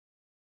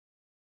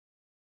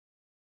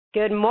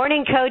Good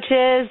morning,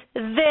 coaches.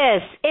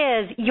 This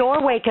is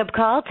your wake-up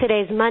call.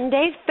 Today's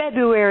Monday,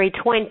 February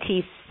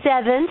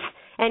 27th,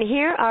 and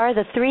here are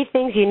the 3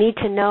 things you need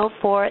to know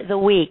for the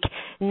week.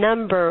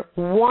 Number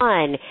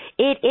 1,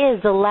 it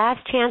is the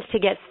last chance to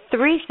get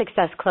 3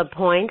 Success Club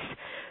points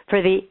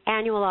for the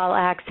annual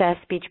all-access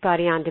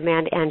Beachbody On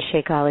Demand and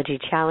Shakeology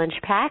Challenge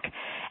Pack.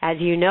 As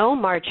you know,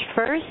 March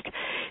 1st,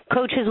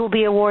 coaches will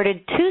be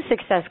awarded 2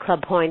 Success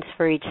Club points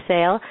for each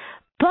sale,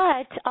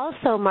 but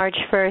also March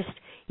 1st,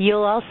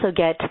 you'll also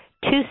get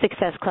 2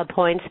 Success Club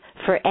points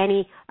for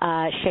any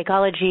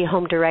Shakeology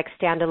Home Direct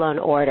standalone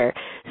order.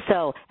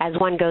 So as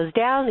one goes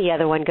down, the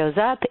other one goes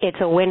up.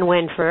 It's a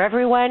win-win for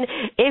everyone.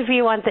 If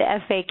you want the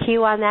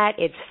FAQ on that,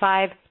 it's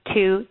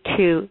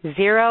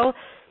 5220.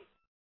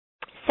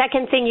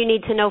 Second thing you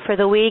need to know for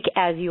the week,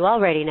 as you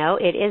already know,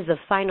 it is the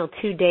final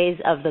 2 days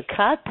of the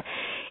Cup.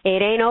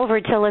 It ain't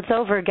over till it's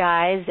over,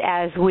 guys,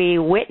 as we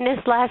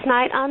witnessed last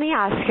night on the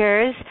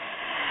Oscars.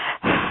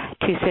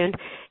 Too soon.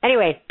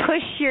 Anyway,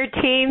 push your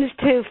teams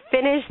to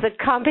finish the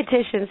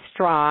competition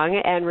strong,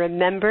 and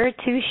remember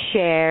to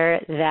share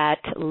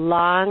that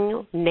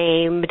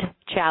long-named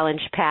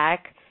challenge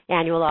pack,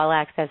 annual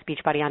all-access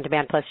Beachbody On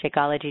Demand plus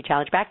Shakeology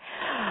challenge pack,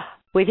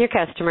 with your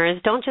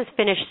customers. Don't just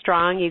finish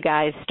strong, you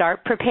guys.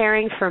 Start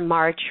preparing for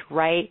March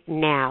right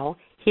now.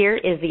 Here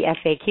is the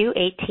FAQ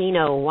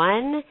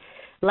 1801.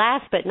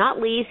 Last but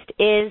not least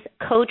is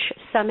Coach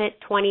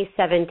Summit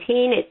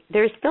 2017.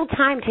 There's still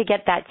time to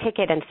get that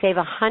ticket and save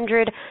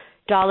 $100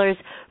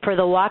 for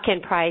the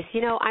walk-in price. You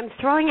know, I'm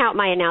throwing out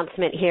my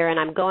announcement here, and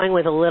I'm going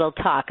with a little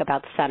talk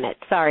about Summit.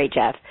 Sorry,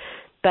 Jeff.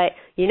 But,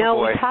 you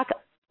know,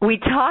 we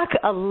talk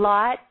a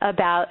lot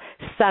about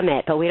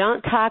Summit, but we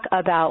don't talk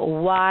about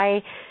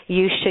why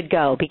you should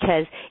go,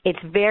 because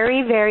it's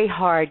very, very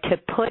hard to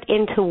put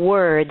into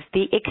words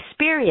the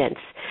experience.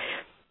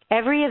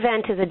 Every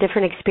event is a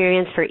different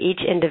experience for each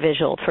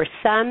individual. For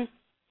some,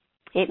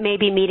 it may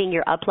be meeting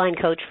your upline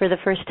coach for the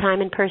first time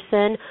in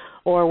person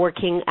or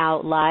working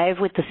out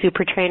live with the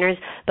super trainers,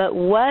 but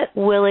what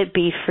will it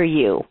be for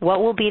you?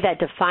 What will be that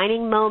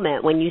defining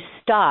moment when you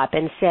stop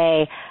and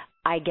say,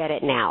 I get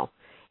it now?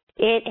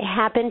 It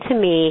happened to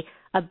me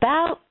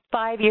about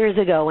 5 years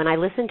ago when I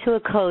listened to a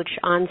coach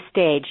on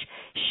stage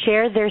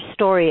share their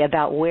story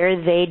about where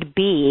they'd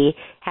be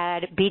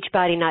had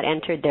Beachbody not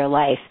entered their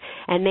life.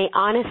 And they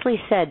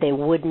honestly said they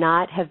would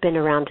not have been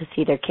around to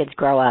see their kids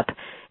grow up.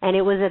 And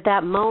it was at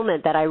that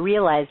moment that I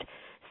realized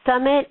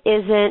Summit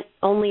isn't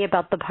only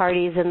about the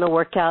parties and the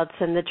workouts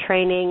and the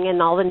training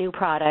and all the new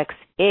products.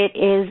 It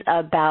is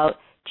about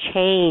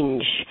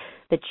change.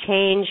 The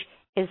change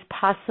is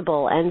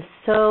possible and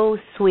so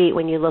sweet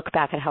when you look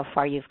back at how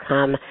far you've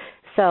come.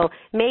 So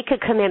make a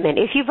commitment.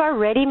 If you've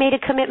already made a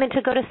commitment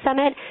to go to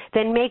Summit,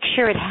 then make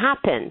sure it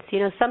happens. You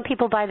know, some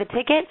people buy the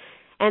ticket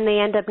and they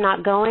end up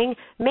not going.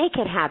 Make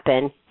it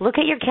happen. Look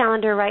at your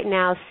calendar right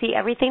now. See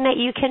everything that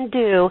you can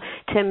do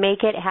to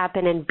make it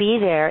happen and be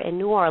there in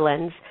New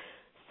Orleans.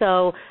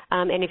 So,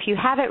 and if you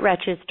haven't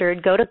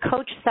registered, go to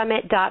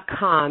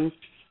CoachSummit.com.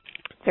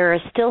 There are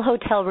still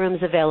hotel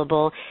rooms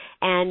available.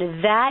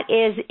 And that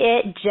is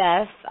it,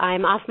 Jeff.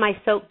 I'm off my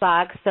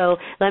soapbox, so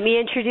let me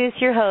introduce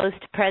your host,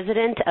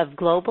 President of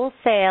Global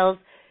Sales,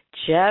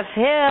 Jeff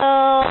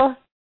Hill.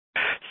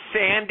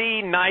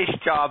 Sandy, nice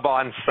job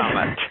on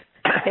Summit.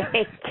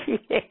 Thank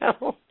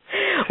you.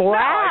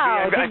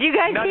 Wow. Did you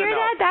guys hear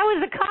that? That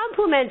was a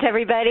compliment,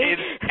 everybody.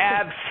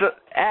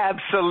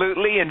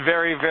 Absolutely, and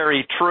very,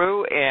 very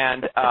true.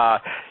 And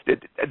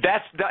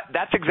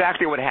that's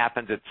exactly what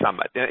happens at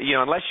Summit. You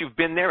know, unless you've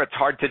been there, it's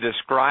hard to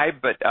describe,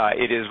 but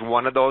it is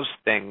one of those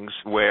things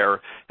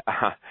where,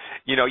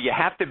 you know, you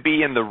have to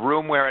be in the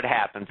room where it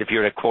happens, if you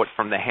were to quote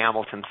from the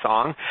Hamilton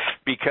song,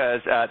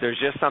 because there's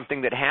just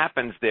something that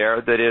happens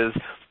there that is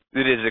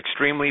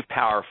extremely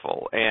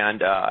powerful,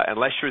 and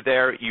unless you're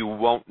there, you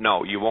won't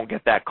know. You won't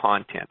get that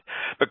content.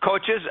 But,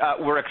 coaches,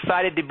 we're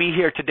excited to be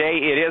here today.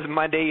 It is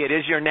Monday. It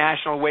is your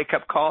national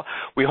wake-up call.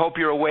 We hope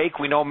you're awake.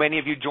 We know many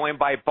of you joined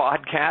by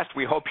podcast.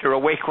 We hope you're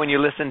awake when you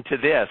listen to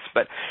this.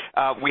 But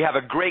we have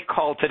a great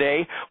call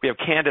today. We have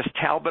Candace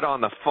Talbot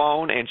on the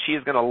phone, and she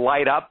is going to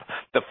light up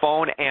the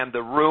phone and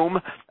the room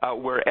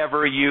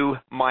wherever you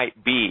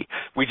might be.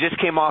 We just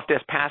came off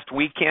this past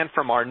weekend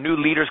from our New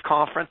Leaders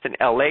Conference in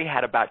L.A.,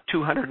 had about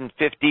 250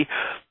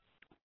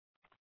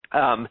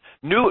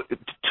 new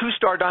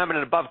two-star diamond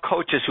and above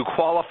coaches who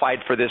qualified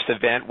for this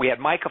event. We had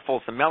Micah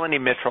Folsom, Melanie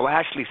Mitchell,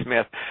 Ashley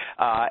Smith,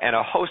 and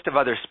a host of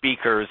other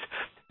speakers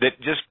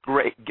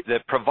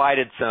that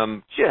provided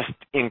some just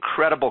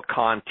incredible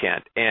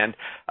content. And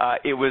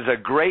it was a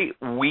great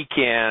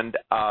weekend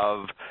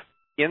of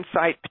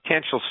insight,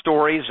 potential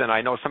stories, and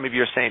I know some of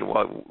you are saying,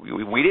 well,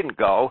 we didn't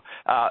go,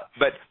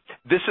 but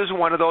this is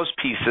one of those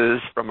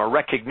pieces from a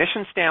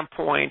recognition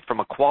standpoint, from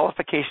a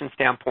qualification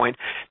standpoint,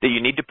 that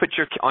you need to put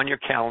on your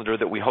calendar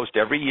that we host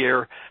every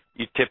year,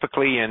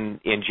 typically in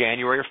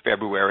January or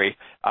February,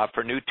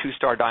 for new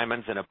two-star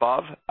diamonds and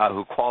above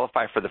who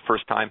qualify for the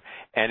first time,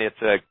 and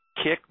it's a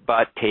kick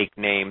butt, take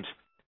names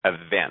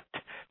event.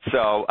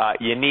 So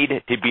you need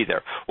to be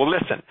there. Well,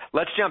 listen,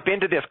 let's jump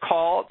into this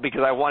call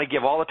because I want to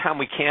give all the time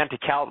we can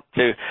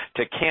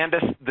to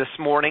Candace this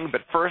morning.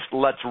 But first,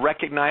 let's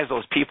recognize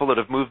those people that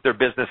have moved their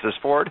businesses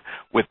forward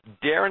with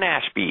Darren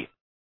Ashby.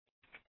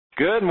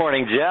 Good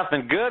morning, Jeff,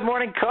 and good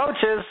morning,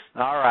 coaches.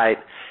 All right,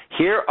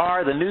 here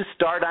are the new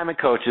Star Diamond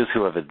coaches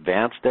who have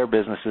advanced their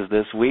businesses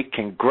this week.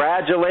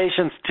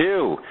 Congratulations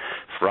to,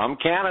 from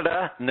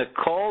Canada,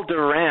 Nicole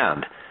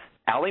Durand,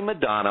 Ali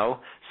Madano,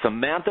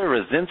 Samantha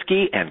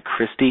Rosinski, and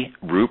Christy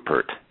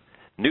Rupert.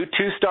 New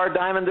 2-star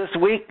diamond this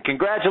week.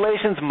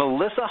 Congratulations,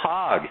 Melissa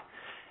Hogg.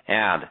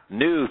 And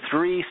new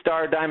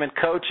 3-star diamond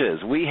coaches.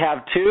 We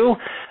have 2,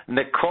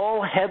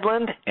 Nicole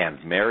Headland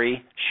and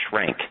Mary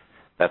Schrank.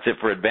 That's it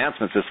for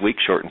advancements this week,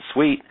 short and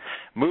sweet.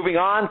 Moving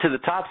on to the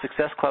top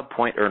Success Club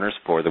point earners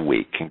for the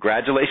week.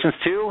 Congratulations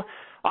to,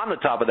 on the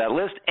top of that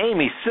list,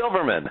 Amy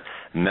Silverman,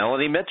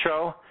 Melanie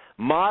Mitro,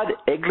 Maud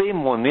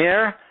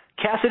Egli-Monier,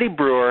 Cassidy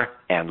Brewer,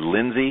 and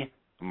Lindsay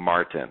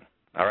Martin.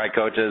 All right,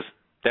 coaches,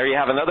 there you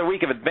have another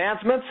week of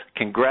advancements.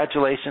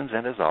 Congratulations,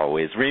 and as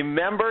always,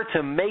 remember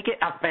to make it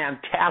a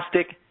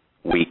fantastic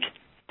week.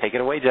 Take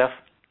it away, Jeff.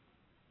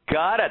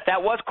 Got it.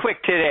 That was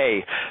quick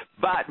today,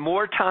 but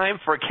more time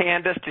for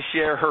Candace to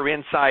share her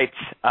insights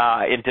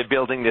into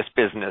building this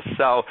business.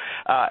 So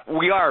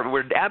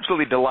we're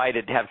absolutely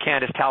delighted to have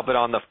Candace Talbot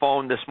on the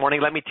phone this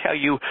morning. Let me tell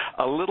you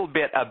a little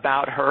bit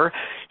about her.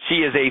 She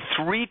is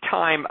a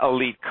 3-time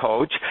elite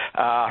coach.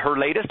 Her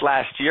latest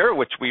last year,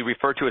 which we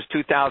refer to as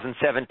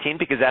 2017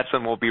 because that's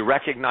when we'll be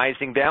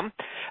recognizing them.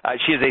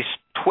 She is a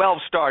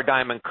 12-star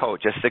diamond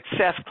coach, a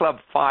Success Club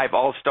 5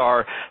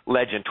 All-Star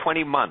legend,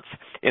 20 months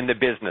in the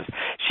business.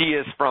 She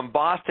is from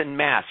Boston,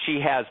 Mass.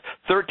 She has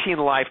 13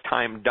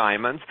 lifetime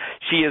diamonds.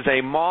 She is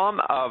a mom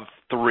of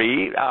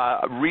 3.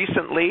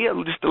 Recently,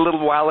 just a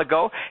little while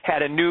ago,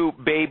 had a new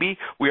baby.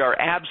 We are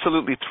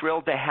absolutely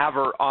thrilled to have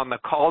her on the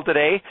call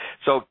today.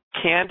 So,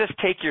 Candace,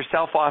 take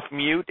yourself off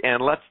mute,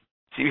 and let's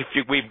see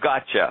if we've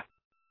got you.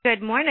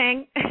 Good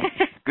morning.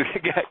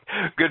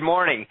 Good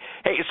morning.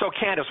 Hey, so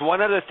Candace, one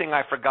other thing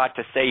I forgot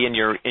to say in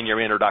your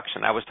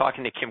introduction. I was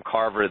talking to Kim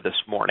Carver this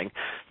morning,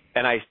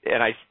 and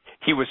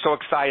he was so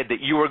excited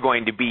that you were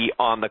going to be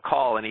on the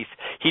call, and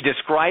he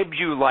described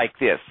you like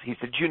this. He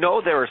said, you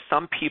know, there are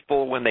some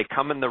people when they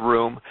come in the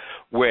room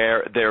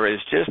where there is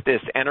just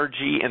this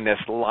energy and this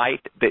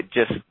light that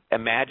just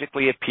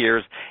magically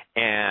appears,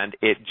 and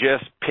it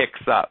just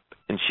picks up.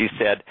 And he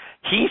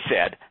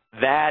said,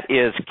 that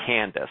is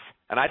Candace.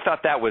 And I thought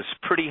that was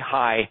pretty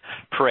high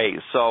praise.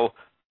 So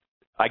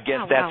I guess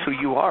that's who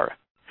you are.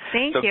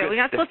 Thank you. You're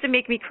not supposed to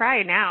make me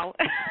cry now.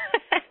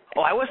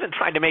 Well, I wasn't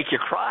trying to make you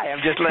cry. I'm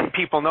just letting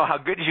people know how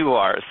good you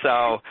are.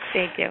 So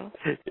thank you.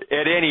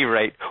 At any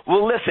rate,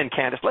 well, listen,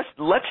 Candace,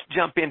 let's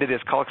jump into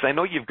this call because I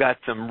know you've got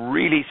some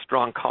really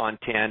strong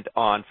content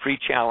on free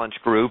challenge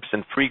groups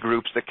and free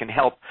groups that can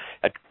help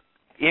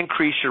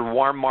increase your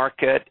warm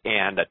market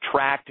and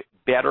attract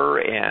better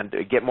and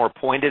get more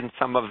pointed in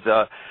some of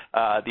the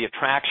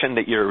attraction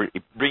that you're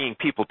bringing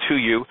people to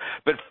you.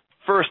 But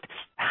first,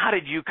 how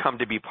did you come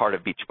to be part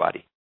of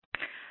Beachbody?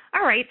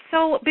 All right.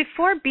 So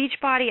before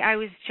Beachbody, I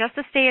was just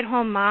a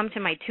stay-at-home mom to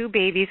my 2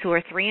 babies who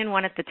were 3 and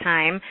 1 at the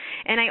time.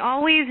 And I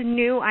always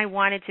knew I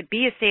wanted to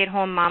be a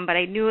stay-at-home mom, but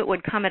I knew it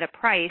would come at a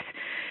price.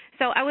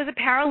 So I was a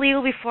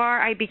paralegal before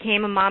I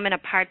became a mom and a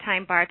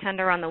part-time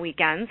bartender on the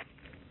weekends.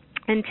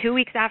 And 2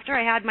 weeks after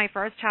I had my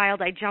first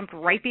child, I jumped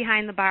right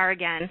behind the bar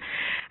again.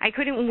 I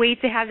couldn't wait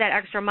to have that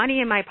extra money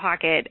in my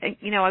pocket.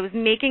 You know, I was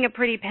making a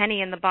pretty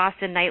penny in the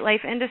Boston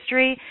nightlife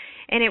industry,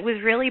 and it was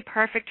really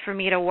perfect for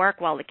me to work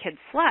while the kids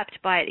slept.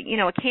 But, you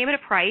know, it came at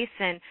a price,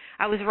 and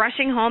I was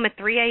rushing home at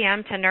 3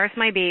 a.m. to nurse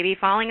my baby,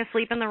 falling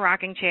asleep in the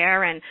rocking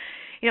chair, and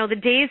you know, the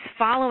days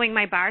following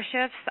my bar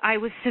shifts, I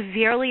was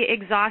severely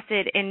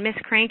exhausted and Miss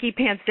Cranky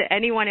Pants to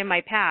anyone in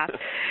my path.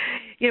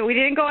 You know, we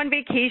didn't go on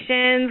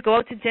vacations, go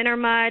out to dinner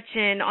much,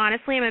 and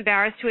honestly, I'm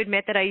embarrassed to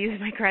admit that I used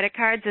my credit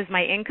cards as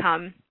my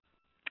income.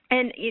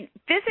 And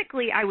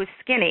physically, I was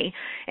skinny,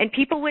 and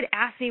people would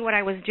ask me what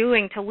I was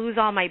doing to lose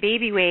all my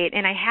baby weight,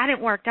 and I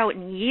hadn't worked out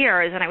in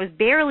years, and I was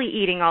barely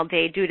eating all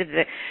day due to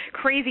the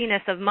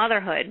craziness of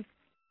motherhood.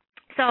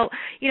 So,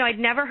 you know, I'd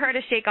never heard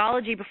of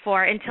Shakeology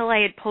before until I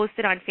had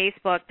posted on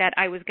Facebook that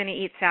I was going to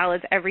eat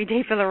salads every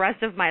day for the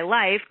rest of my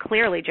life,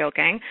 clearly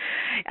joking.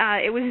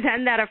 It was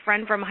then that a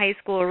friend from high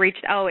school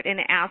reached out and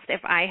asked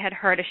if I had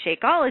heard of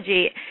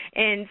Shakeology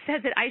and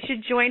said that I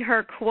should join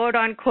her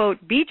quote-unquote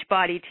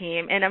Beachbody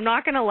team. And I'm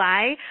not going to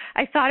lie,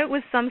 I thought it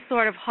was some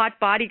sort of hot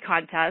body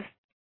contest.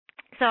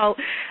 So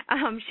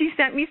she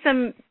sent me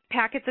some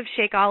packets of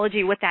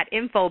Shakeology with that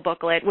info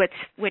booklet,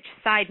 which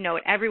side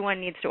note, everyone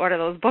needs to order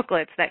those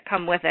booklets that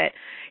come with it,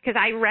 because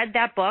I read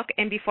that book,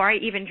 and before I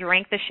even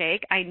drank the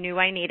shake, I knew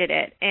I needed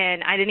it,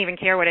 and I didn't even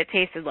care what it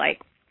tasted like.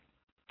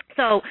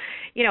 So,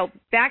 you know,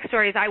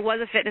 backstory is I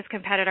was a fitness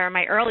competitor in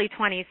my early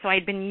 20s, so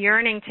I'd been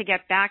yearning to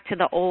get back to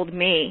the old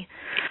me.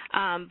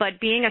 But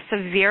being a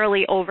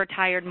severely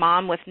overtired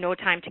mom with no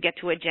time to get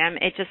to a gym,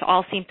 it just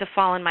all seemed to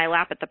fall in my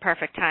lap at the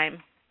perfect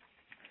time.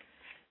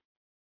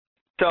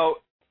 So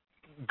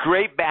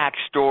great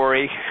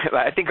backstory.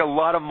 I think a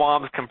lot of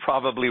moms can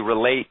probably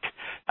relate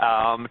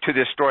to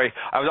this story.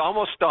 I was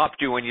almost stopped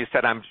you when you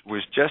said I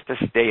was just a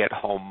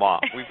stay-at-home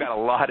mom. We've got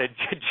a lot of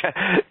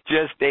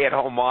just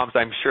stay-at-home moms,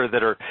 I'm sure,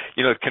 that are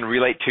can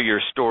relate to your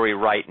story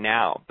right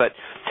now. But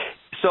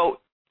so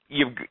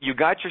you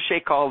got your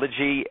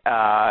Shakeology.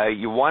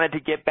 You wanted to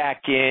get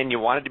back in. You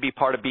wanted to be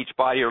part of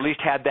Beachbody, or at least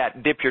had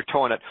that dip your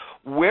toe in it.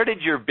 Where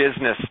did your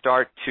business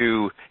start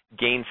to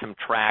gain some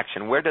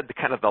traction? Where did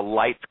the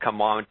lights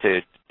come on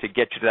to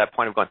get you to that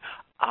point of going,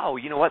 oh,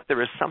 you know what,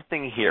 there is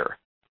something here?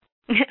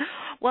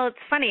 Well, it's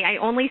funny. I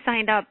only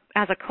signed up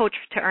as a coach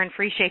to earn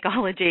free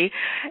Shakeology.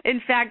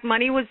 In fact,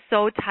 money was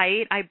so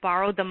tight, I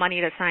borrowed the money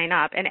to sign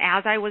up. And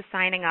as I was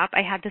signing up,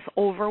 I had this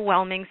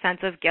overwhelming sense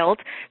of guilt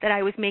that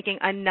I was making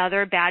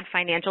another bad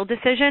financial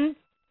decision.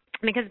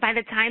 Because by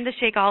the time the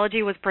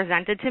Shakeology was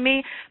presented to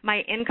me,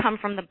 my income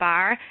from the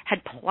bar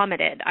had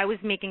plummeted. I was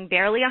making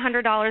barely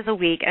 $100 a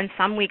week, and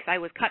some weeks I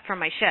was cut from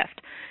my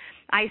shift.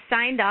 I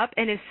signed up,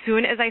 and as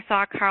soon as I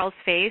saw Carl's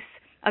face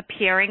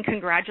appearing,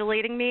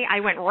 congratulating me, I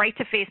went right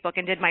to Facebook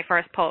and did my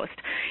first post.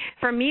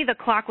 For me, the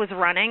clock was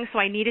running, so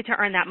I needed to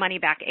earn that money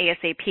back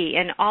ASAP.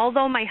 And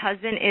although my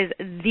husband is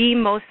the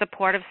most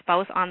supportive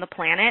spouse on the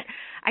planet,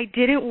 I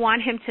didn't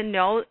want him to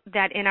know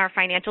that in our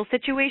financial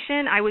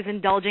situation, I was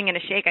indulging in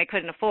a shake I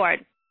couldn't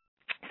afford.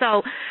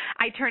 So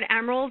I turned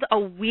Emerald a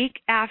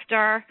week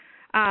after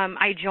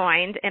I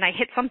joined, and I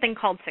hit something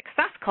called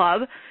Success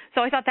Club.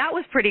 So I thought that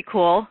was pretty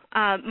cool.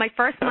 My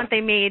first month I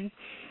made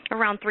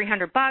around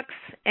 $300,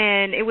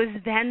 and it was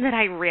then that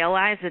I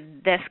realized that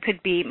this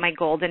could be my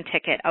golden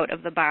ticket out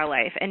of the bar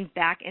life and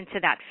back into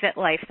that fit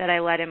life that I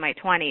led in my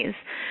 20s.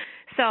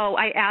 So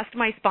I asked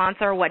my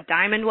sponsor what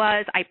Diamond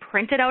was. I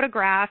printed out a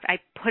graph. I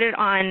put it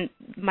on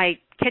my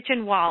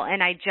kitchen wall,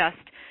 and I just,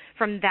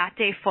 from that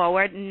day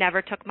forward,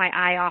 never took my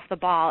eye off the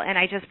ball. And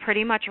I just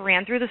pretty much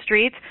ran through the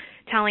streets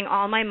telling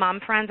all my mom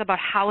friends about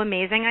how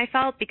amazing I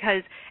felt,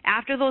 because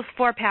after those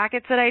 4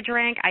 packets that I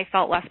drank, I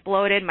felt less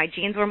bloated, my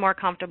jeans were more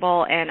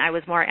comfortable, and I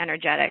was more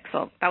energetic.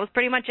 So that was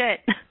pretty much it.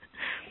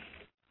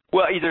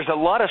 Well, there's a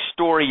lot of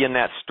story in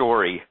that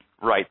story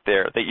right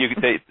there that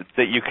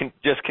you can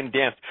just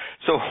condense.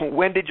 So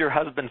when did your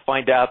husband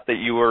find out that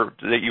you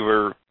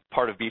were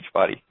part of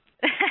Beachbody?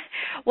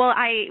 Well,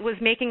 I was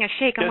making a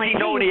shake. Does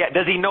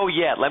he know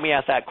yet? Let me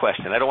ask that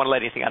question. I don't want to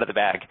let anything out of the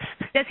bag.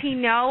 Does he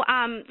know?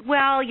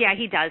 Well, yeah,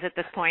 he does at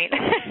this point.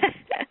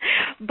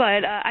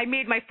 But I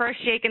made my first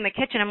shake in the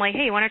kitchen. I'm like,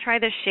 hey, you want to try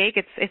this shake?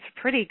 It's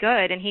pretty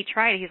good. And he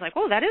tried it. He's like,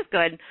 oh, that is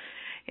good.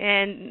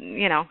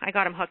 And, I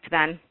got him hooked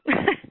then.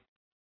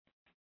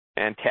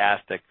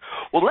 Fantastic.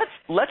 Well,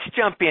 let's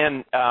jump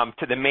in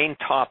to the main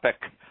topic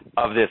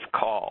of this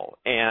call.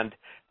 And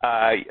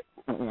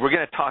we're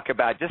going to talk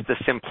about just the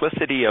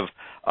simplicity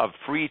of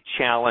free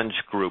challenge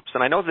groups.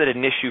 And I know that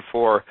an issue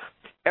for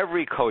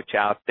every coach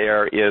out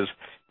there is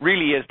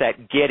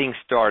that getting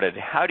started.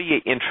 How do you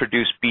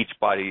introduce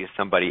Beachbody to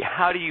somebody?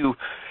 How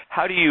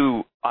do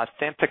you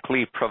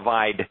authentically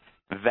provide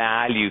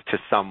value to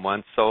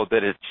someone so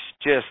that it's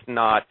just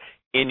not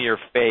in your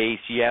face,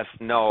 yes,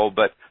 no,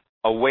 but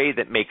a way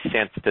that makes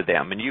sense to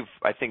them? And you,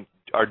 I think,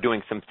 are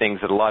doing some things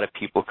that a lot of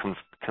people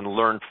can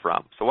learn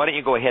from. So why don't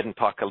you go ahead and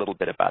talk a little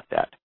bit about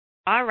that?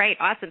 All right,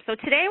 awesome. So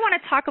today I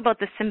want to talk about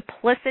the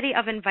simplicity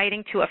of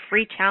inviting to a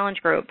free challenge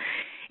group.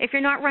 If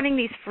you're not running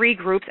these free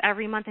groups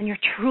every month, then you're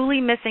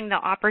truly missing the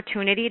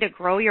opportunity to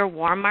grow your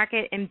warm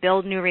market and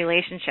build new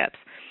relationships.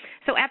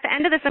 So at the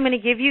end of this, I'm going to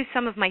give you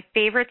some of my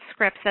favorite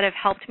scripts that have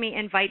helped me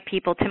invite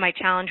people to my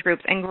challenge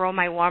groups and grow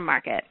my warm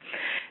market.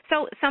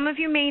 So some of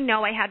you may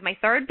know I had my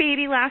 3rd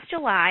baby last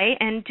July,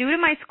 and due to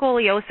my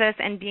scoliosis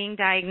and being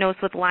diagnosed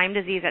with Lyme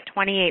disease at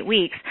 28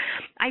 weeks,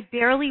 I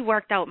barely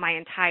worked out my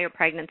entire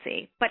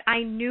pregnancy. But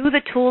I knew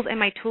the tools in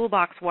my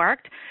toolbox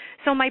worked,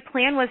 so my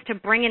plan was to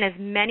bring in as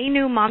many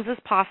new moms as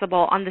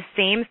possible on the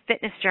same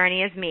fitness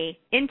journey as me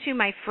into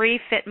my free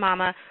Fit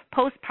Mama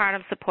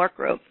postpartum support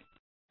group.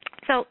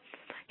 So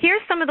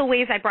here's some of the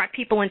ways I brought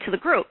people into the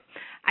group.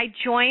 I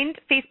joined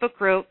Facebook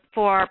group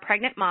for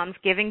pregnant moms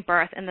giving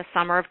birth in the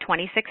summer of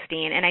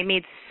 2016, and I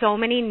made so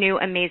many new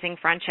amazing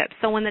friendships.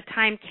 So when the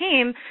time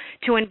came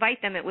to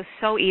invite them, it was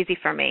so easy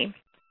for me.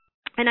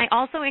 And I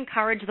also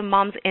encourage the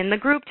moms in the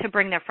group to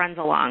bring their friends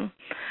along.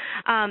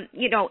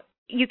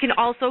 You can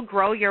also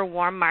grow your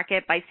warm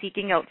market by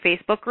seeking out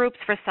Facebook groups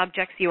for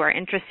subjects you are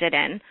interested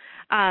in.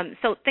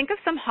 So think of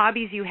some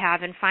hobbies you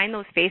have and find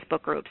those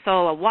Facebook groups.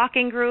 So a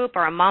walking group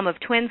or a mom of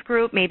twins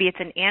group, maybe it's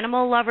an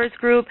animal lovers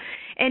group,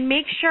 and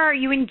make sure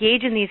you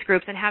engage in these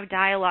groups and have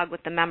dialogue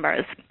with the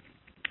members.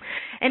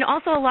 And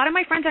also, a lot of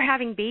my friends are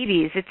having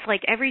babies. It's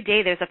like every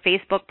day there's a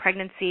Facebook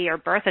pregnancy or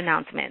birth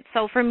announcement.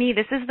 So for me,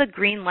 this is the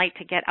green light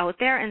to get out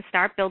there and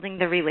start building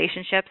the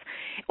relationships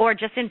or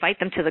just invite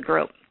them to the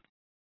group.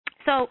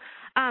 So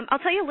I'll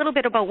tell you a little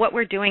bit about what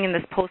we're doing in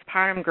this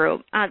postpartum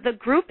group. The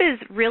group is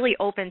really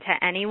open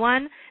to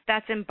anyone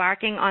that's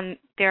embarking on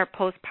their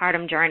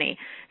postpartum journey.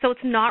 So it's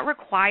not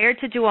required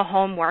to do a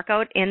home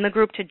workout in the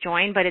group to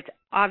join, but it's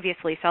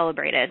obviously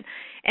celebrated.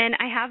 And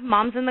I have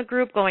moms in the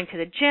group going to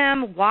the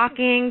gym,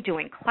 walking,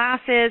 doing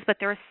classes, but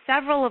there are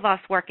several of us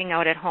working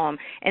out at home,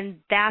 and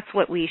that's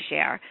what we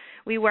share.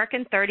 We work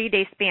in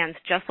 30-day spans,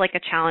 just like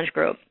a challenge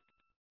group.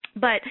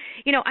 But,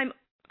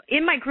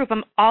 in my group,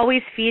 I'm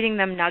always feeding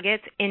them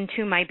nuggets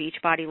into my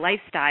Beachbody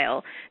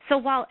lifestyle. So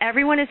while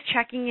everyone is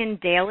checking in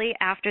daily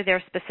after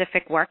their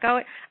specific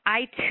workout,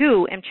 I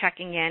too am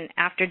checking in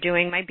after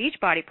doing my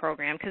Beachbody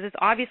program because it's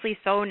obviously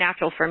so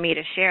natural for me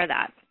to share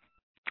that.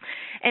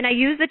 And I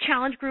use the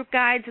challenge group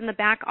guides in the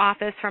back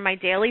office for my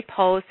daily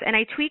posts, and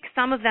I tweak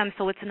some of them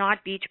so it's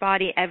not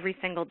Beachbody every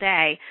single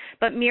day,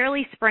 but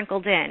merely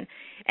sprinkled in.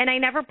 And I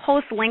never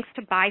post links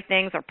to buy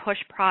things or push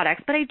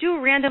products, but I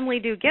do randomly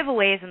do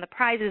giveaways, and the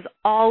prize is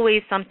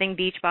always something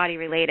Beachbody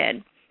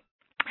related.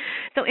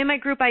 So in my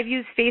group, I've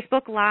used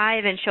Facebook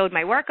Live and showed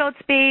my workout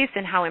space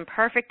and how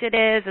imperfect it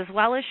is, as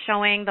well as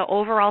showing the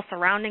overall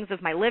surroundings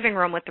of my living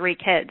room with 3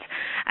 kids.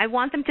 I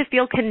want them to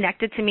feel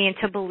connected to me and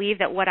to believe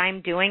that what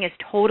I'm doing is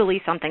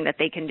totally something that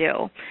they can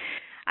do.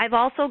 I've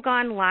also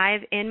gone live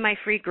in my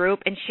free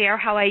group and share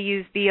how I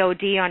use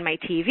BOD on my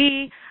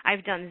TV.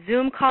 I've done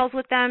Zoom calls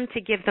with them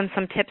to give them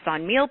some tips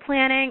on meal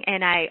planning,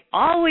 and I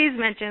always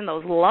mention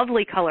those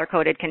lovely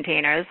color-coded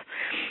containers.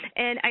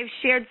 And I've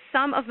shared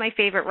some of my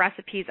favorite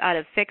recipes out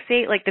of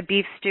Fixate, like the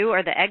beef stew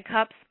or the egg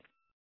cups.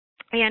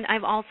 And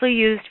I've also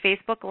used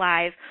Facebook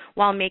Live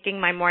while making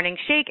my morning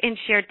shake and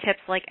shared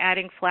tips like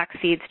adding flax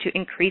seeds to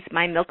increase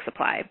my milk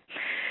supply.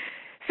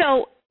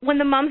 So when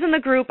the moms in the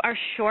group are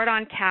short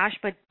on cash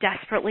but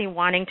desperately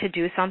wanting to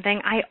do something,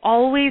 I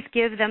always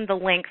give them the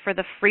link for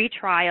the free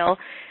trial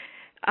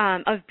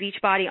of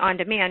Beachbody On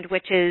Demand,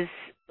 which is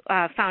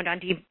found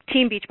on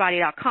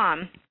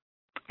teambeachbody.com.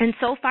 And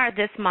so far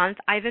this month,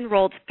 I've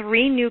enrolled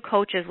 3 new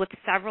coaches with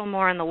several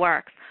more in the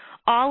works,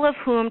 all of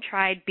whom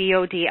tried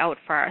BOD out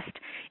first.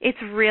 It's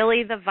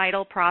really the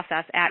vital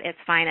process at its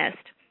finest.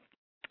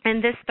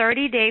 And this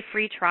 30-day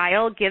free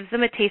trial gives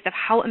them a taste of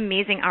how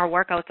amazing our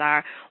workouts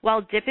are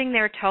while dipping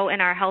their toe in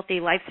our healthy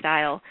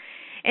lifestyle.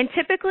 And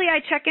typically I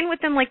check in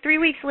with them like 3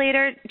 weeks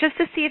later just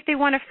to see if they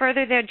want to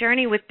further their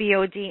journey with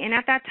BOD. And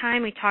at that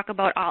time, we talk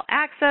about all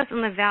access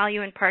and the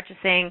value in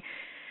purchasing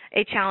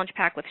a challenge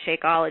pack with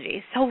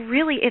Shakeology. So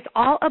really, it's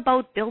all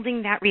about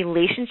building that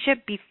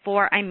relationship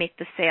before I make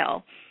the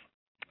sale.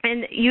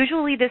 And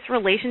usually this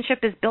relationship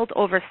is built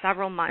over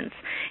several months.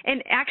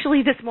 And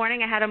actually this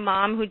morning I had a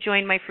mom who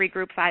joined my free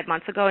group 5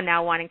 months ago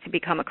now wanting to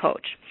become a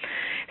coach.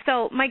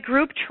 So my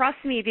group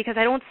trusts me because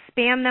I don't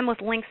spam them with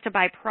links to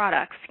buy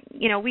products.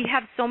 We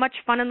have so much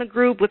fun in the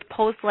group with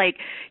posts like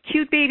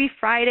Cute Baby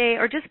Friday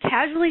or just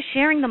casually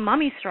sharing the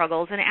mummy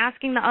struggles and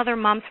asking the other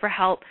moms for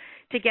help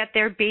to get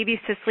their babies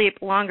to sleep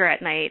longer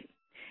at night.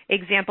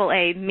 Example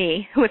A,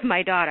 me with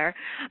my daughter.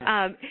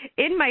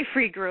 In my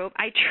free group,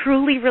 I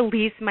truly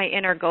release my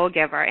inner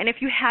go-giver. And if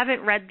you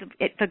haven't read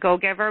The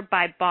Go-Giver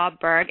by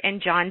Bob Berg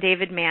and John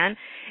David Mann,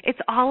 it's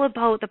all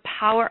about the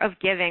power of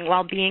giving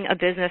while being a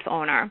business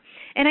owner.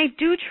 And I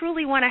do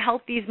truly want to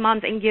help these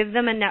moms and give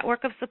them a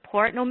network of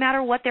support no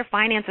matter what their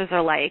finances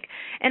are like.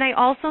 And I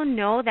also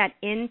know that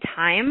in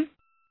time,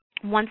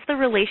 once the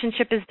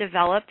relationship is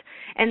developed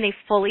and they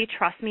fully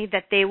trust me,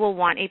 that they will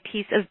want a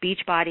piece of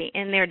Beachbody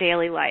in their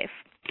daily life.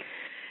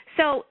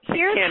 So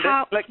here's Candace,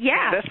 how.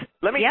 Candace,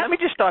 let me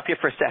just stop you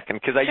for a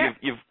second because sure.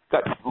 you've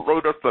got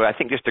wrote up, I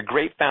think, just a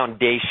great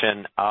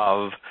foundation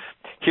of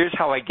here's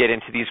how I get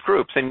into these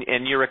groups,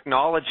 and you're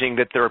acknowledging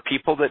that there are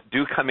people that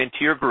do come into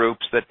your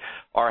groups that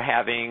are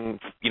having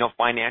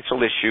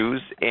financial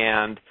issues,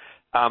 and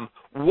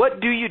what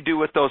do you do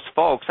with those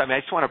folks? I mean, I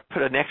just want to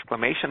put an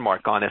exclamation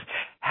mark on this.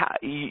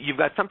 You've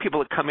got some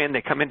people that come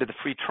into the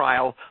free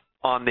trial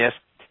on this.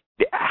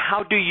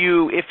 How do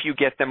you, if you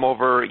get them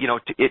over,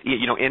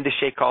 into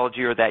Shakeology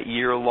or that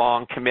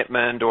year-long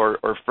commitment or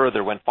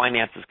further when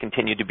finances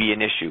continue to be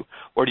an issue?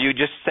 Or do you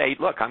just say,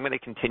 look, I'm going to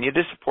continue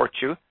to support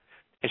you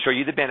and show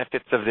you the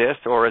benefits of this?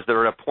 Or is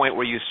there a point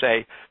where you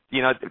say,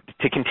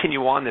 to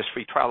continue on this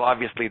free trial,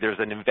 obviously there's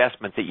an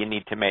investment that you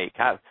need to make?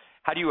 How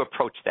do you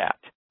approach that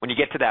when you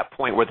get to that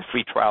point where the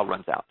free trial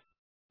runs out?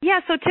 Yeah,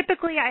 so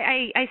typically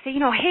I say,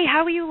 hey,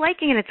 how are you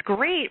liking it? It's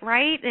great,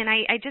 right? And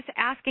I just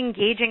ask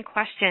engaging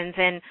questions,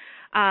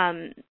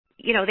 and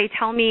they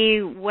tell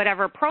me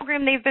whatever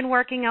program they've been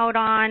working out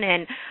on,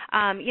 and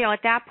at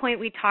that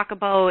point we talk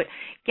about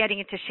getting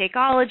into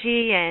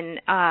Shakeology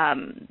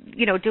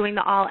and doing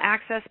the all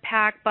access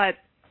pack, but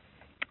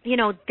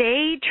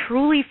they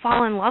truly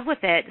fall in love with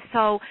it.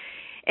 So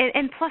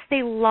and plus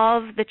they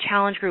love the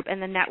challenge group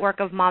and the network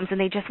of moms, and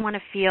they just want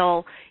to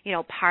feel,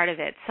 part of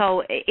it.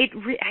 So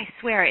I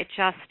swear it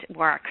just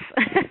works.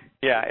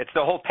 Yeah, it's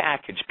the whole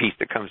package piece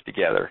that comes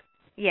together.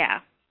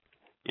 Yeah.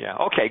 Yeah.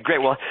 Okay,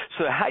 great. Well,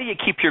 so how do you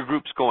keep your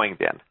groups going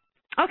then?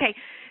 Okay.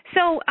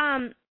 So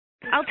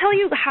I'll tell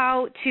you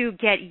how to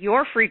get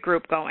your free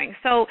group going.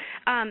 So,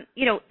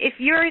 if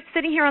you're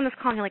sitting here on this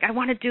call and you're like, I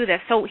want to do this,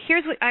 so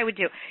here's what I would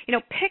do.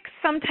 Pick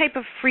some type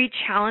of free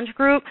challenge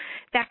group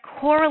that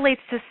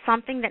correlates to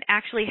something that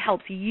actually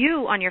helps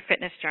you on your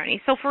fitness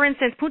journey. So, for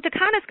instance, Punta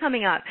Cana is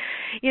coming up.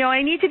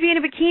 I need to be in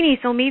a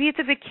bikini, so maybe it's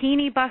a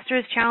Bikini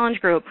Busters challenge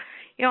group.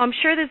 I'm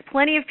sure there's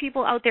plenty of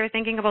people out there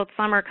thinking about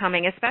summer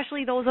coming,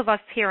 especially those of us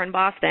here in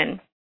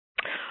Boston.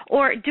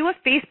 Or do a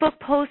Facebook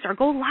post or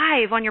go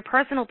live on your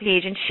personal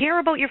page and share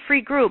about your free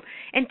group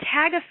and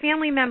tag a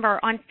family member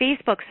on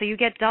Facebook so you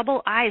get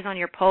double eyes on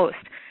your post.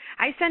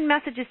 I send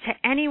messages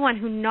to anyone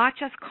who not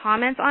just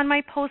comments on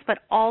my post but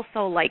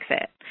also likes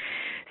it.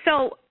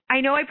 So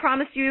I know I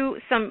promised you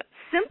some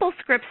simple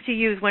scripts to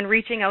use when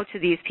reaching out to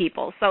these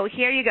people. So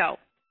here you go.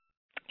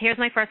 Here's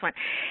my first one.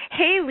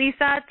 Hey,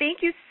 Lisa,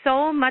 thank you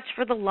so much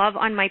for the love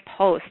on my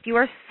post. You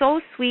are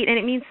so sweet, and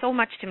it means so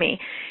much to me.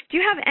 Do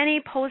you have any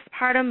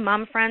postpartum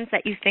mom friends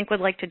that you think would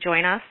like to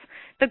join us?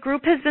 The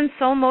group has been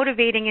so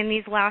motivating in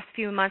these last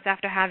few months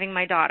after having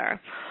my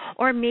daughter.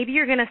 Or maybe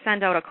you're going to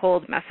send out a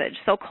cold message.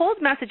 So cold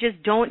messages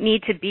don't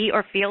need to be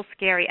or feel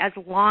scary as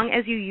long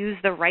as you use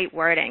the right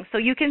wording. So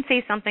you can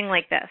say something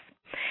like this.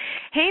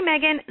 Hey,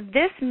 Megan,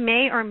 this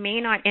may or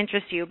may not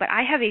interest you, but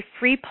I have a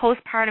free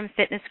postpartum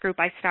fitness group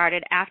I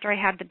started after I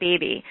had the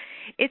baby.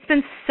 It's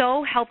been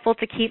so helpful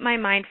to keep my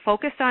mind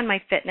focused on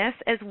my fitness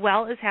as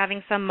well as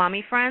having some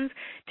mommy friends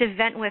to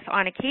vent with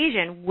on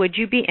occasion. Would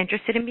you be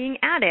interested in being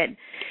added?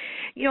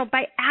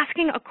 By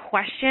asking a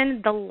question,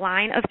 the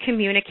line of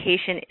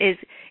communication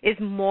is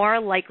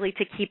more likely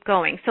to keep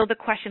going. So the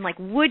question like,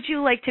 would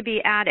you like to be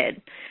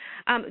added?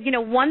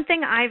 One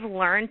thing I've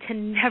learned to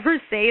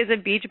never say as a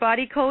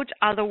Beachbody coach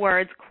are the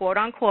words, quote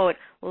unquote,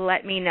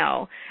 let me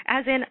know.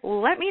 As in,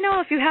 let me know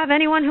if you have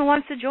anyone who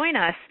wants to join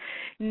us.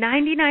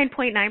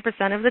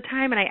 99.9% of the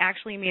time, and I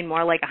actually mean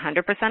more like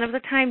 100% of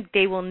the time,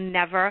 they will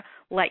never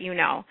let you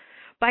know.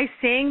 By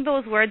saying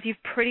those words,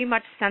 you've pretty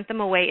much sent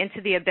them away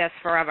into the abyss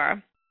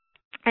forever.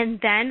 And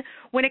then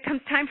when it comes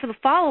time for the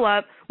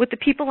follow-up with the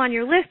people on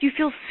your list, you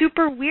feel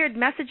super weird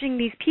messaging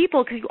these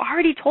people because you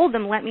already told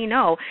them, let me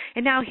know.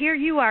 And now here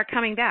you are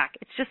coming back.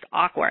 It's just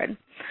awkward.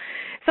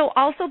 So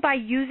also by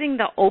using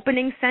the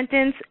opening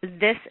sentence,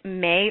 this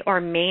may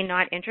or may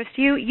not interest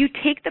you, you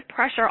take the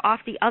pressure off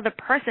the other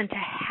person to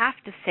have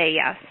to say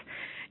yes.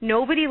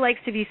 Nobody likes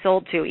to be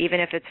sold to, even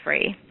if it's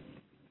free.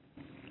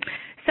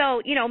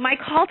 So, my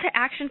call to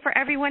action for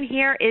everyone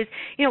here is,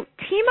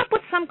 team up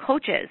with some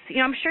coaches.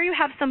 I'm sure you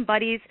have some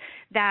buddies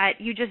that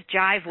you just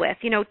jive with.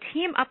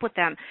 Team up with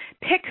them.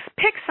 Pick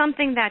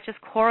something that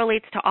just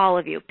correlates to all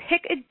of you.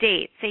 Pick a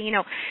date. Say,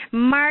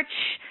 March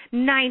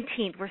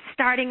 19th, we're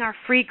starting our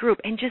free group,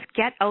 and just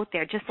get out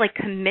there. Just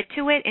commit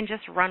to it and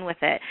just run with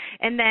it.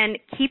 And then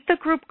keep the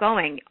group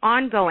going,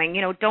 ongoing.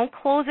 Don't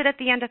close it at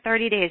the end of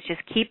 30 days.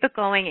 Just keep it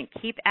going and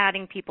keep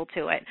adding people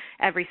to it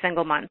every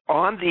single month.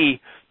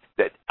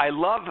 I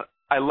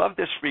love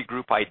this free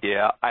group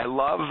idea. I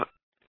love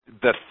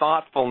the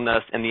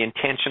thoughtfulness and the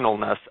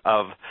intentionalness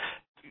of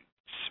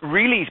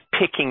really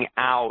picking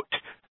out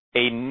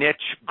a niche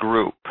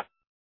group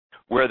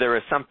where there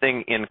is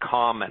something in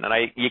common. And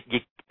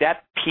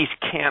that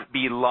piece can't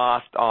be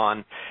lost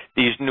on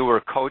these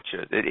newer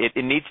coaches.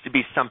 It needs to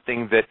be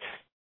something that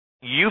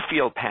you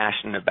feel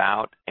passionate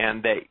about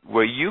and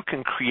where you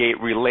can create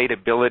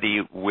relatability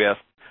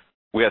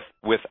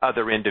with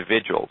other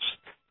individuals.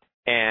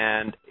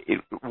 And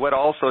what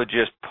also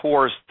just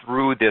pours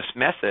through this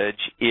message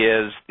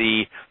is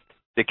the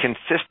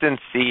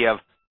consistency of,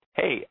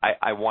 hey,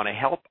 I want to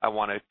help. I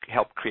want to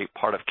help create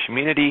part of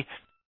community,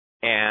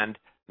 and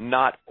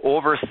not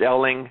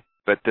overselling,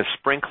 but the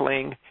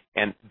sprinkling.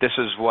 And this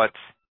is what's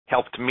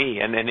helped me.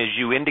 And as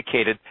you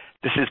indicated,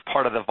 this is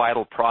part of the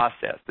vital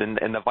process.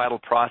 And the vital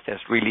process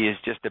really is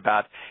just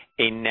about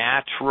a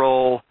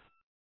natural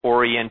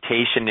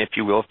orientation, if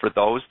you will, for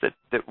those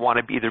that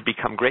want to either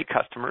become great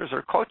customers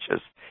or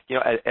coaches.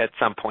 At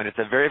some point, it's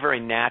a very,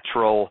 very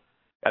natural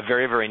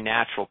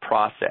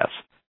process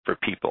for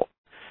people.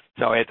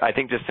 So I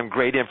think there's some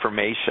great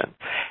information.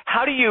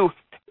 Are you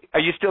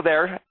still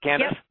there,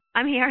 Candace? Yep,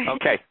 I'm here.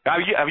 Okay.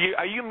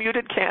 Are you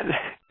muted, Candace?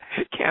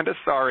 Candace,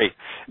 sorry.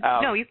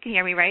 No, you can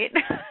hear me, right?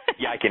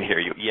 Yeah, I can hear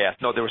you. Yeah.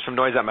 No, there was some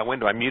noise out my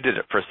window. I muted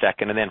it for a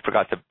second and then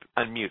forgot to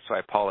unmute, so I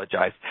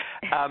apologize.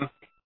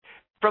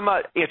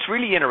 It's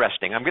really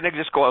interesting. I'm going to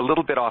just go a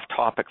little bit off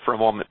topic for a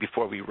moment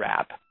before we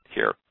wrap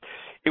here.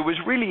 It was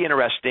really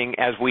interesting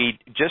as we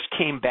just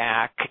came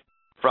back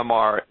from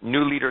our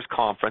New Leaders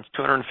Conference,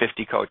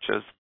 250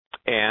 coaches,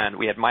 and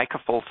we had Micah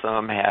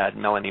Folsom, had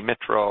Melanie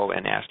Mitro,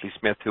 and Ashley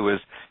Smith, who was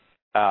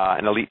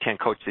an Elite 10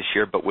 coach this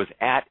year, but was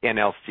at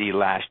NLC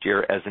last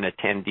year as an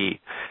attendee.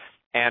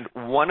 And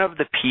one of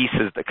the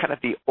pieces, the kind of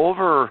the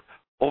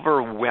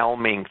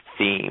overwhelming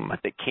theme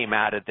that came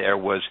out of there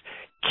was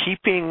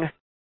keeping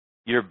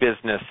your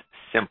business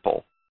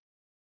simple.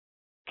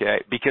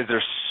 Okay, because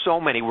there's so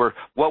many.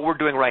 What we're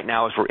doing right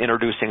now is we're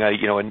introducing a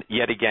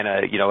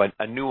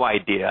new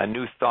idea, a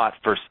new thought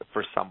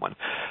for someone.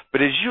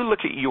 But as you look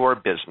at your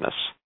business,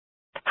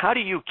 how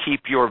do you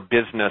keep your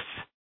business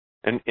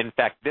And in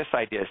fact, this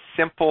idea is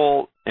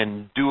simple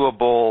and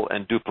doable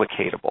and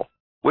duplicatable.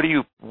 What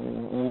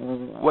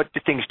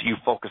things do you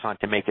focus on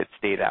to make it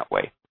stay that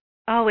way?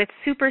 Oh, it's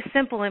super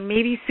simple and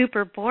maybe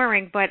super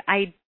boring, but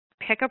I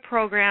pick a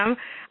program,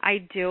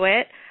 I do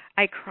it,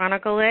 I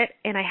chronicle it,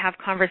 and I have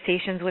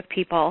conversations with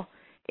people.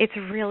 It's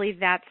really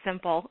that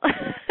simple.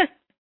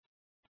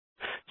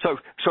 So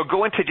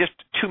go into just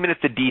 2 minutes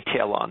of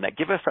detail on that.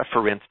 Give us a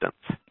for instance.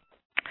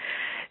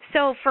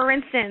 So, for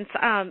instance,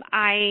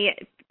 I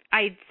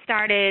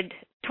started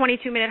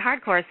 22-minute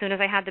hardcore as soon as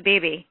I had the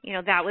baby. You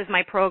know, that was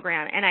my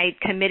program, and I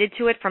committed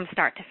to it from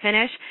start to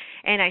finish,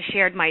 and I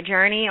shared my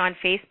journey on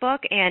Facebook,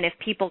 and if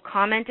people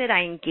commented,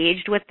 I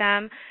engaged with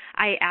them.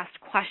 I asked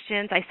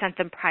questions. I sent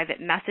them private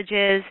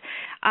messages.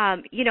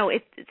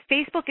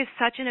 Facebook is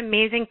such an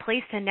amazing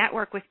place to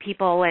network with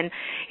people, and,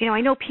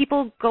 I know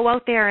people go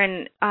out there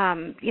and,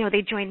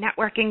 they join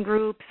networking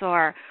groups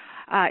or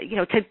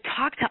to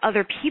talk to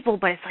other people,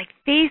 but it's like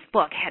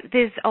Facebook,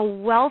 there's a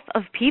wealth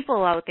of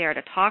people out there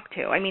to talk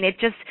to. I mean,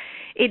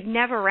 it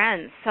never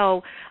ends.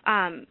 So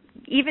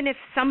even if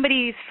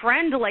somebody's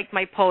friend liked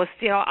my post,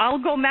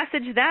 I'll go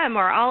message them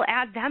or I'll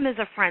add them as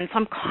a friend. So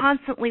I'm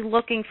constantly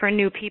looking for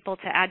new people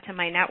to add to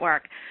my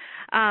network.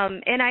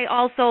 And I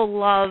also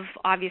love,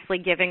 obviously,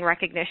 giving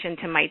recognition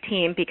to my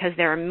team because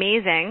they're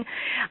amazing,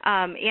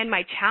 and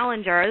my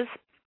challengers.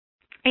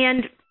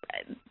 And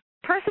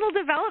personal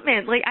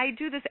development, like I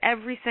do this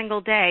every single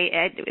day.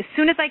 As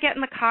soon as I get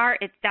in the car,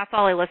 that's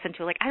all I listen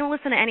to. Like I don't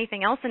listen to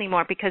anything else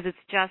anymore because it's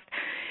just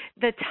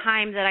the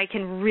time that I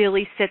can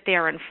really sit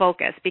there and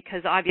focus,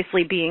 because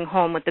obviously being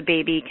home with the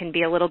baby can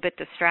be a little bit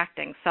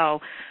distracting. So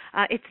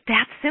it's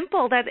that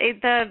simple. That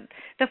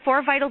the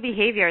 4 vital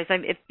behaviors,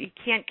 you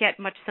can't get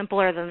much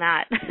simpler than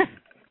that.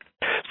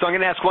 So I'm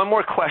going to ask one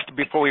more question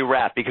before we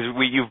wrap, because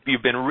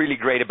you've been really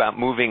great about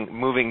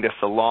moving this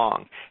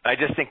along. I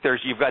just think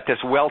you've got this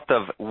wealth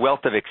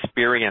of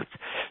experience.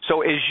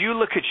 So as you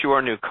look at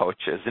your new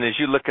coaches and as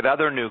you look at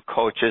other new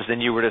coaches,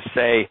 and you were to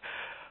say,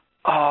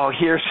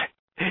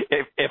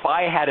 if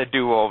I had a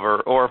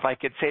do-over, or if I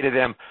could say to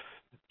them,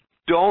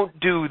 don't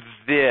do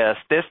this.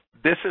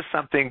 This is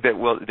something that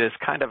is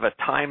kind of a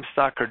time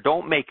sucker.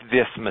 Don't make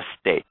this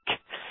mistake.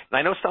 And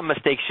I know some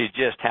mistakes you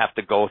just have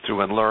to go through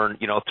and learn,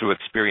 through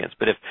experience.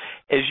 But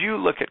as you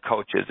look at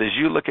coaches, as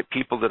you look at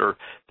people that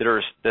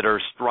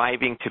are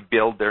striving to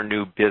build their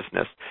new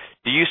business,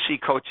 do you see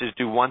coaches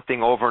do one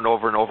thing over and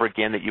over and over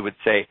again that you would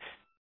say,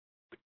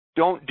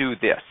 don't do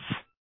this,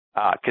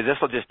 because this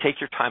will just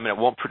take your time and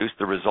it won't produce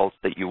the results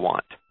that you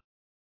want?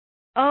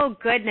 Oh,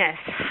 goodness.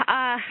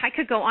 I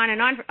could go on and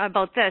on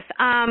about this.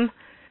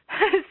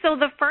 So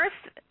the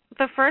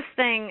first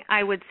thing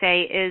I would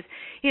say is,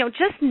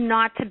 just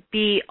not to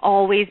be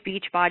always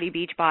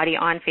Beachbody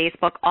on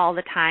Facebook all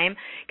the time.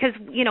 Because,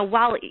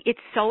 while it's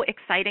so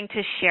exciting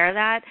to share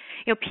that,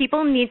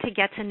 people need to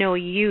get to know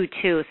you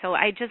too. So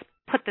I just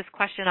put this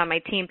question on my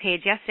team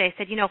page yesterday. I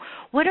said,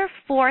 what are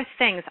 4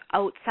 things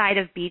outside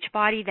of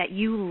Beachbody that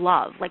you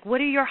love? Like,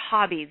 what are your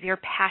hobbies, your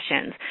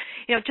passions?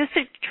 Just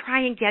to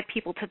try and get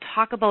people to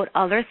talk about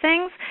other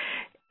things.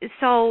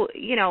 So,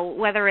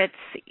 whether it's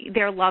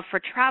their love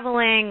for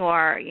traveling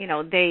or,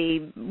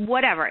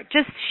 whatever,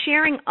 just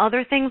sharing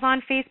other things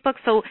on Facebook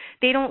so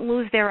they don't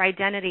lose their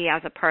identity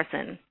as a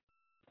person.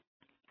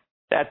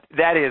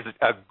 That is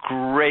a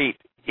great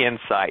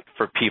insight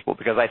for people,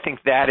 because I think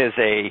that is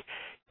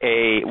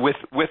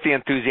with the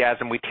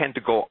enthusiasm, we tend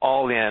to go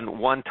all in,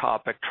 one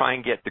topic, try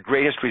and get the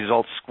greatest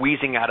results,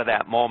 squeezing out of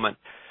that moment.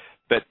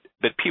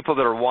 But people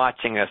that are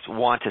watching us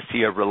want to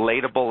see a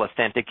relatable,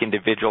 authentic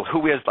individual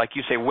who is, like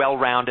you say,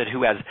 well-rounded,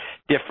 who has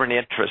different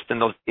interests.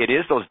 And it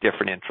is those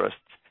different interests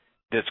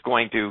that's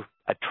going to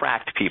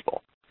attract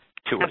people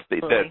to us,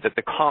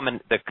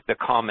 the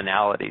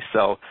commonality.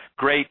 So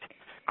great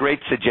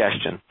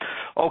suggestion.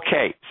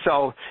 Okay,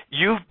 so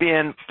you've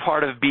been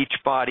part of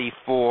Beachbody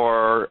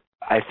for,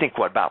 I think,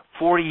 about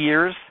 40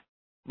 years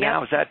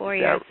now? Yep, 4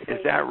 years. Is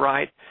that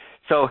right?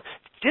 So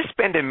just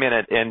spend a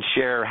minute and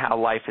share how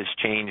life has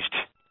changed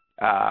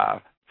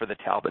for the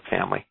Talbot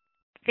family.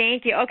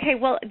 Thank you. Okay,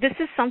 well, this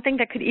is something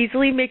that could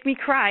easily make me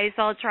cry,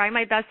 so I'll try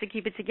my best to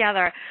keep it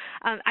together.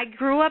 I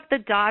grew up the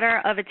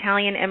daughter of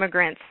Italian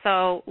immigrants,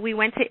 so we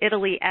went to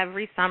Italy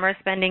every summer,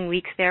 spending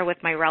weeks there with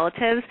my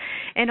relatives,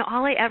 and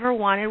all I ever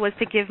wanted was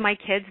to give my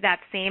kids that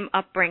same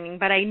upbringing,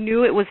 but I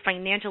knew it was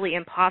financially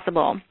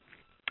impossible.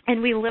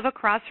 And we live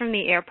across from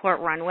the airport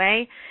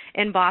runway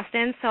in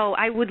Boston, so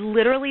I would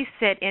literally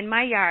sit in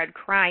my yard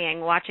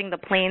crying, watching the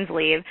planes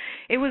leave.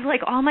 It was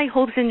like all my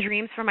hopes and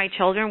dreams for my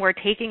children were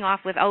taking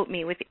off without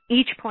me, with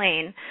each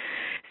plane.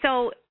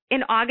 So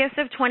in August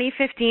of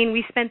 2015,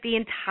 we spent the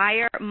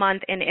entire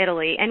month in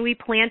Italy, and we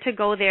plan to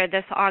go there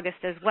this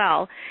August as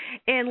well.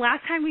 And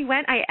last time we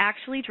went, I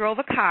actually drove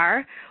a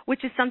car,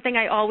 which is something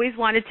I always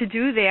wanted to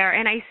do there,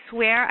 and I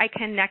swear I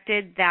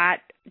connected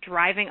that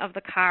driving of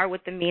the car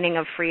with the meaning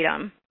of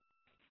freedom.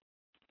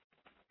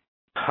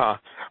 I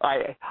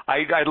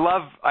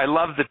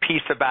love the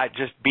piece about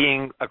just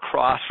being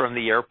across from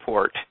the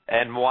airport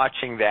and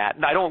watching that.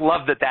 And I don't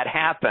love that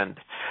happened,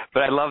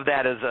 but I love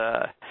that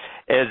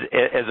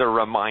as a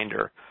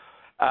reminder.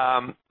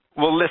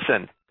 Well,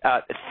 listen,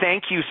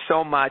 thank you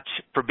so much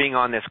for being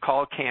on this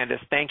call,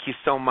 Candace. Thank you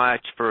so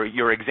much for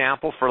your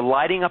example, for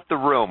lighting up the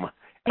room.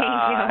 Thank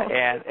you.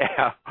 And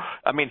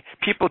I mean,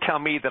 people tell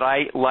me that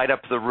I light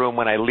up the room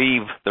when I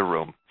leave the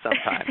room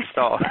sometimes.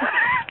 So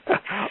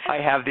I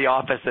have the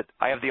opposite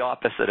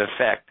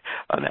effect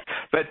on that.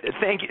 But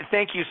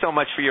thank you so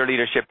much for your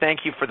leadership.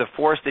 Thank you for the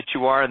force that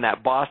you are in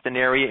that Boston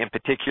area in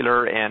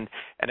particular, and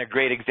a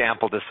great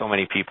example to so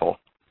many people.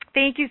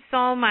 Thank you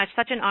so much.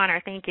 Such an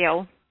honor. Thank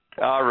you.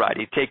 All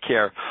righty. Take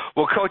care.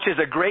 Well, coaches,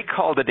 a great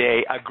call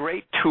today, a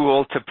great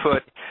tool to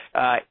put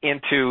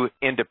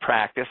into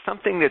practice,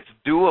 something that's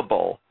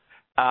doable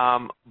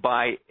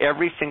by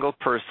every single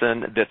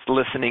person that's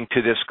listening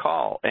to this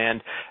call.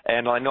 And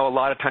I know a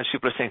lot of times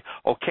people are saying,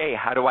 okay,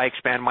 how do I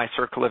expand my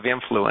circle of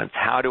influence?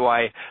 How do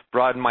I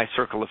broaden my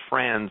circle of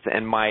friends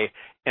and my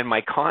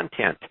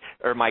content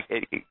or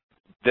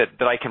that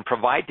I can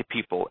provide to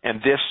people?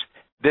 And this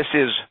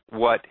is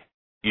what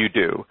you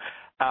do.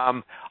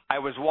 I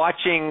was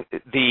watching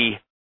the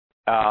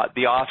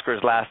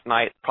Oscars last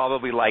night,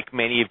 probably like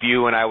many of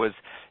you, and I was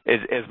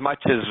as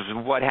much as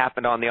what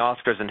happened on the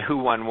Oscars and who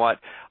won what,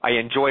 I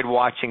enjoyed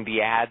watching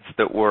the ads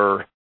that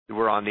were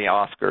on the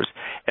Oscars.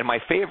 And my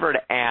favorite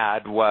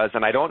ad was,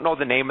 and I don't know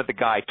the name of the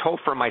guy,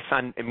 Topher, my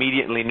son,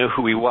 immediately knew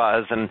who he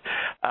was, and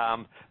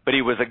but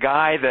he was a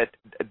guy that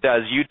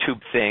does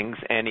YouTube things,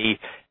 and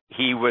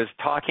he was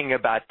talking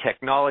about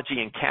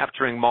technology and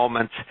capturing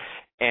moments.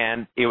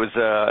 And it was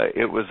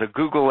a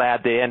Google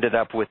ad that ended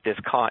up with this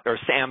or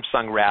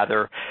Samsung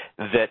rather,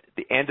 that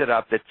ended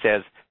up that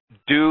says,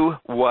 "Do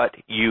what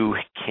you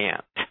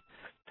can't,"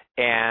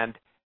 and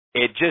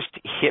it just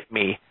hit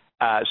me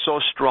so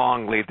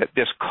strongly that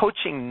this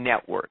coaching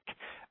network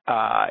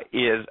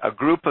is a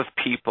group of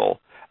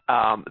people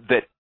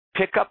that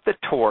pick up the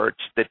torch,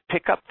 that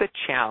pick up the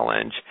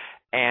challenge,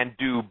 and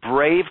do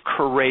brave,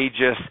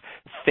 courageous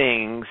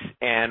things.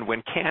 And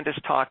when Candace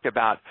talked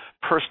about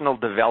personal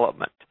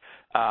development,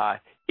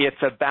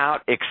 it's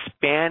about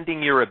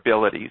expanding your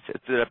abilities.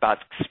 It's about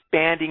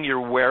expanding your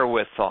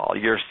wherewithal,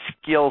 your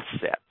skill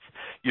sets,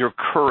 your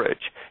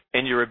courage,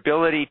 and your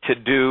ability to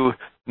do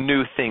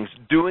new things,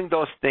 doing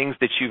those things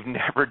that you've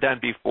never done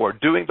before,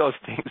 doing those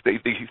things that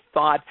you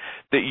thought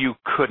that you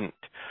couldn't,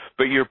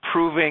 but you're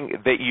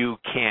proving that you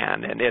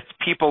can. And it's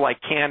people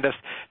like Candace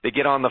that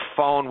get on the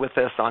phone with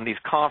us on these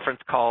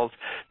conference calls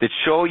that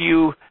show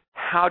you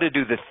how to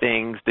do the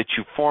things that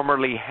you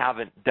formerly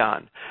haven't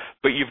done.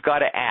 But you've got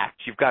to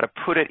act. You've got to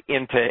put it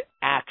into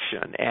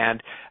action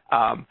and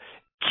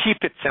keep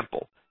it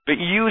simple. But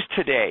use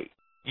today.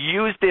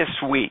 Use this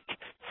week.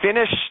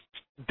 Finish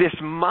this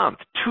month.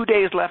 2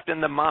 days left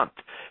in the month.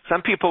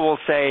 Some people will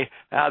say,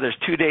 there's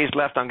 2 days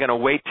left. I'm going to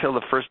wait till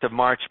the 1st of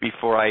March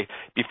before I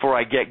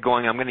get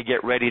going. I'm going to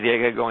get ready to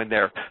get going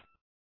there.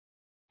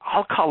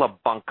 I'll call a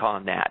bunk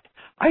on that.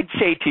 I'd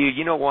say to you,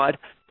 you know what?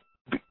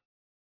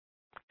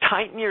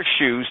 Tighten your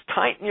shoes,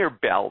 tighten your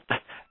belt,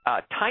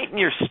 tighten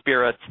your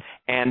spirits,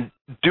 and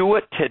do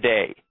it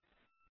today.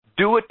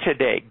 Do it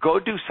today. Go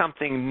do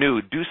something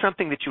new. Do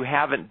something that you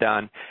haven't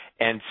done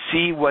and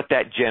see what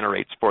that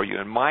generates for you.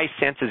 And my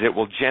sense is it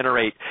will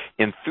generate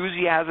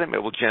enthusiasm.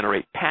 It will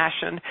generate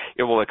passion.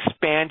 It will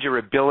expand your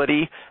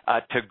ability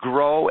to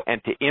grow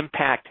and to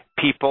impact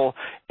people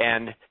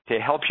and to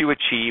help you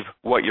achieve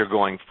what you're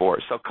going for.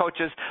 So,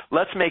 coaches,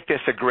 let's make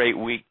this a great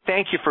week.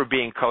 Thank you for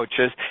being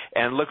coaches,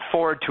 and look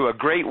forward to a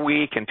great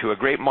week and to a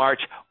great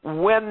March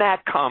when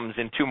that comes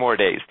in 2 more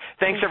days.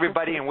 Thanks,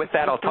 everybody, and with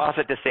that, I'll toss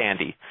it to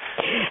Sandy.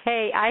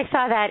 Hey, I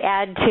saw that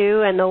ad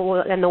too, and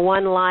the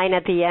one line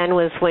at the end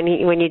was when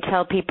you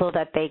tell people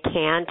that they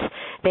can't,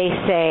 they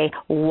say,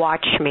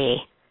 "Watch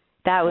me."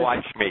 That was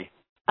Watch me.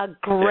 A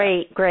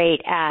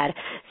great ad.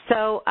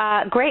 So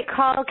great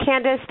call,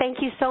 Candace.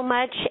 Thank you so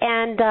much.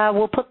 And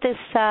we'll put this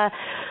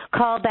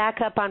call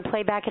back up on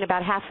playback in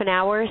about half an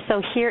hour.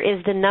 So here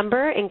is the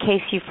number in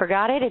case you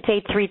forgot it. It's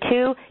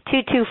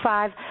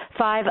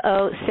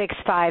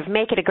 832-225-5065.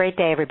 Make it a great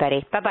day,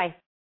 everybody. Bye-bye.